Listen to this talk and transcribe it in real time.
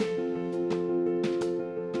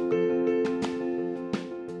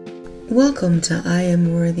Welcome to I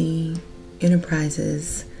Am Worthy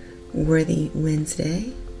Enterprises Worthy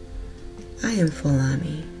Wednesday. I am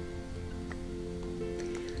Fulami.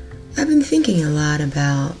 I've been thinking a lot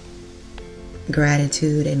about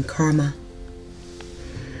gratitude and karma.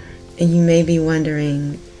 And you may be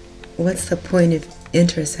wondering, what's the point of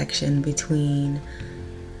intersection between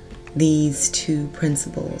these two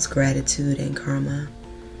principles, gratitude and karma?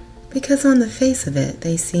 Because on the face of it,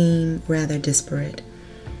 they seem rather disparate.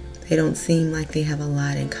 They don't seem like they have a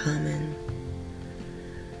lot in common.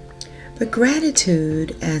 But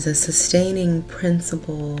gratitude as a sustaining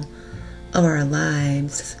principle of our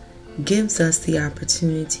lives gives us the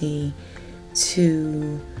opportunity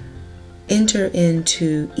to enter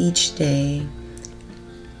into each day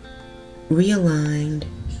realigned,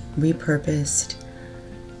 repurposed,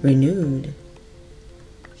 renewed.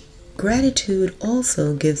 Gratitude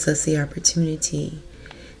also gives us the opportunity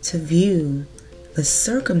to view the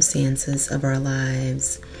circumstances of our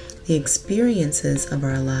lives, the experiences of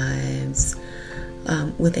our lives,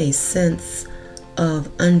 with a sense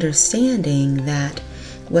of understanding that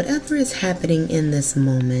whatever is happening in this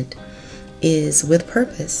moment is with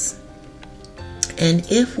purpose. And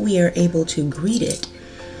if we are able to greet it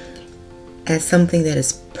as something that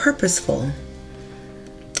is purposeful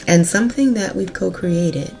and something that we've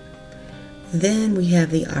co-created, then we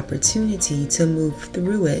have the opportunity to move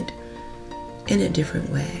through it in a different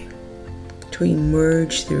way, to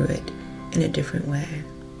emerge through it in a different way.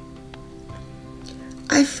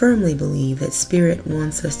 I firmly believe that Spirit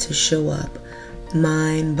wants us to show up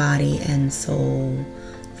mind, body, and soul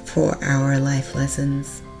for our life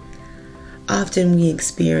lessons. Often we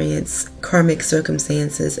experience karmic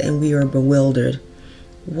circumstances and we are bewildered.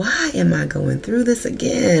 Why am I going through this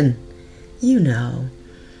again? You know,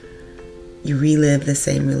 you relive the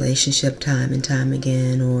same relationship time and time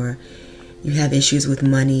again, or you have issues with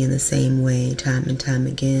money in the same way time and time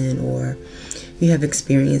again, or you have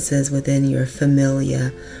experiences within your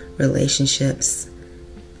familiar relationships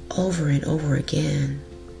over and over again,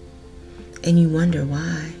 and you wonder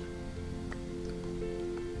why.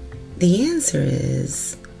 The answer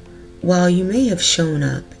is, while you may have shown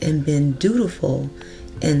up and been dutiful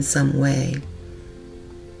in some way,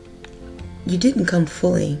 you didn't come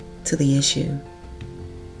fully to the issue.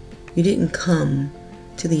 You didn't come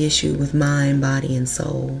to the issue with mind, body, and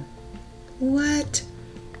soul. What?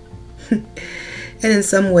 And in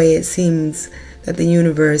some way it seems that the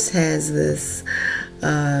universe has this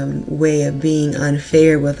way of being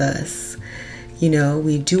unfair with us. You know,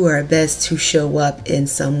 we do our best to show up in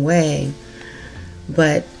some way,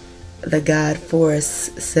 but the God force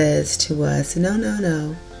says to us,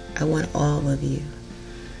 no, I want all of you.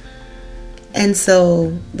 And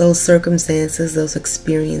so those circumstances, those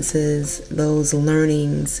experiences, those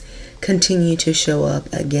learnings continue to show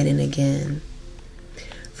up again and again.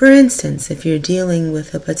 For instance, if you're dealing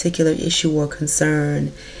with a particular issue or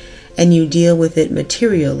concern and you deal with it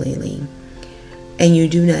materially and you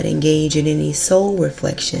do not engage in any soul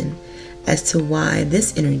reflection as to why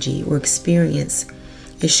this energy or experience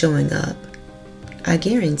is showing up, I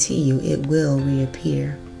guarantee you it will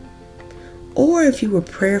reappear. Or if you were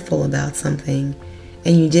prayerful about something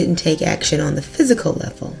and you didn't take action on the physical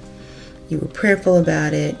level, you were prayerful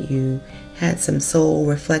about it, you had some soul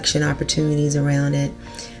reflection opportunities around it,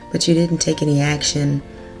 but you didn't take any action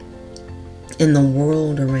in the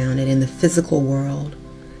world around it, in the physical world,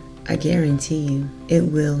 I guarantee you it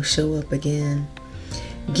will show up again,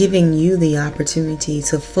 giving you the opportunity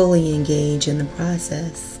to fully engage in the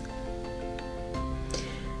process.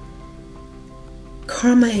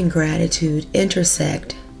 Karma and gratitude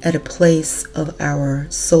intersect at a place of our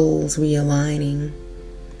souls realigning,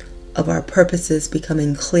 of our purposes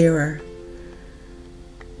becoming clearer,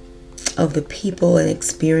 of the people and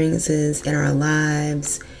experiences in our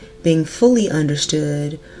lives being fully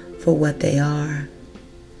understood for what they are,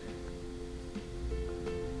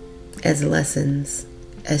 as lessons,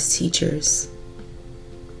 as teachers.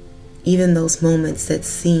 Even those moments that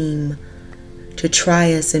seem to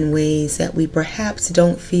try us in ways that we perhaps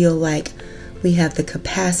don't feel like we have the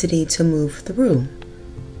capacity to move through.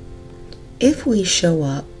 If we show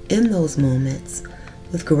up in those moments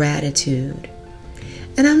with gratitude,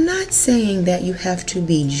 and I'm not saying that you have to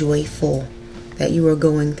be joyful that you are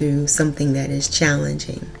going through something that is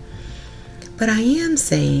challenging, but I am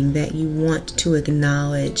saying that you want to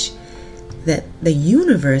acknowledge that the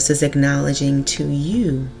universe is acknowledging to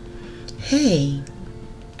you, hey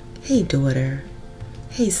daughter,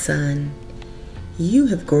 hey son, you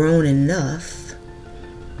have grown enough,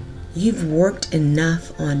 you've worked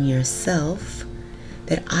enough on yourself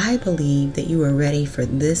that I believe that you are ready for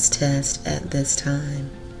this test at this time.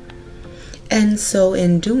 And so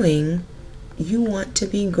in doing, you want to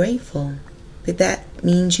be grateful. But that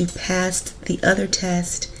means you passed the other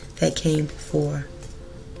test that came before.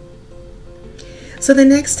 So the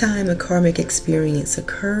next time a karmic experience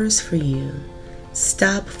occurs for you,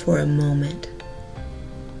 stop for a moment.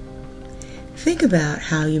 Think about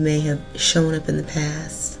how you may have shown up in the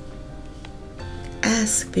past.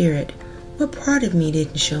 Ask Spirit, what part of me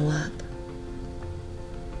didn't show up?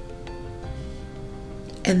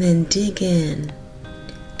 And then dig in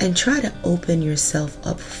and try to open yourself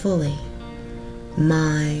up fully,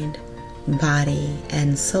 mind, body,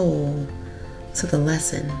 and soul, to the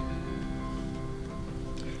lesson.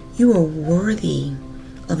 You are worthy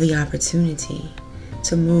of the opportunity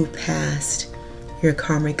to move past your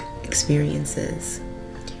karmic experiences.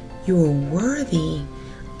 You are worthy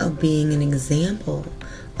of being an example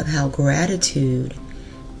of how gratitude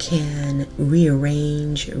can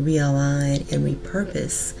rearrange, realign, and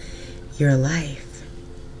repurpose your life.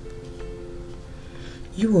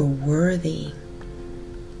 You are worthy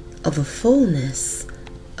of a fullness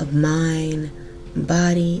of mind,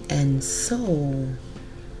 body, and soul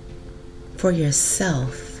for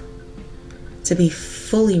yourself, to be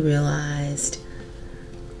fully realized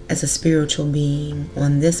as a spiritual being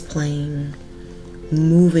on this plane,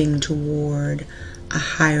 moving toward a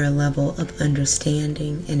higher level of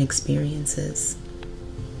understanding and experiences.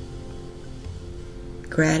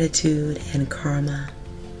 Gratitude and karma,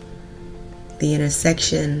 the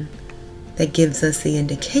intersection that gives us the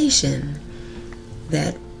indication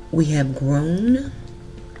that we have grown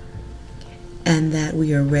and that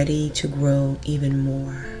we are ready to grow even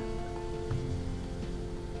more.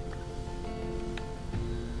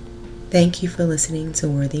 Thank you for listening to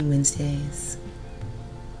Worthy Wednesdays.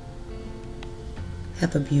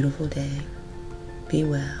 Have a beautiful day. Be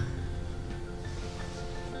well.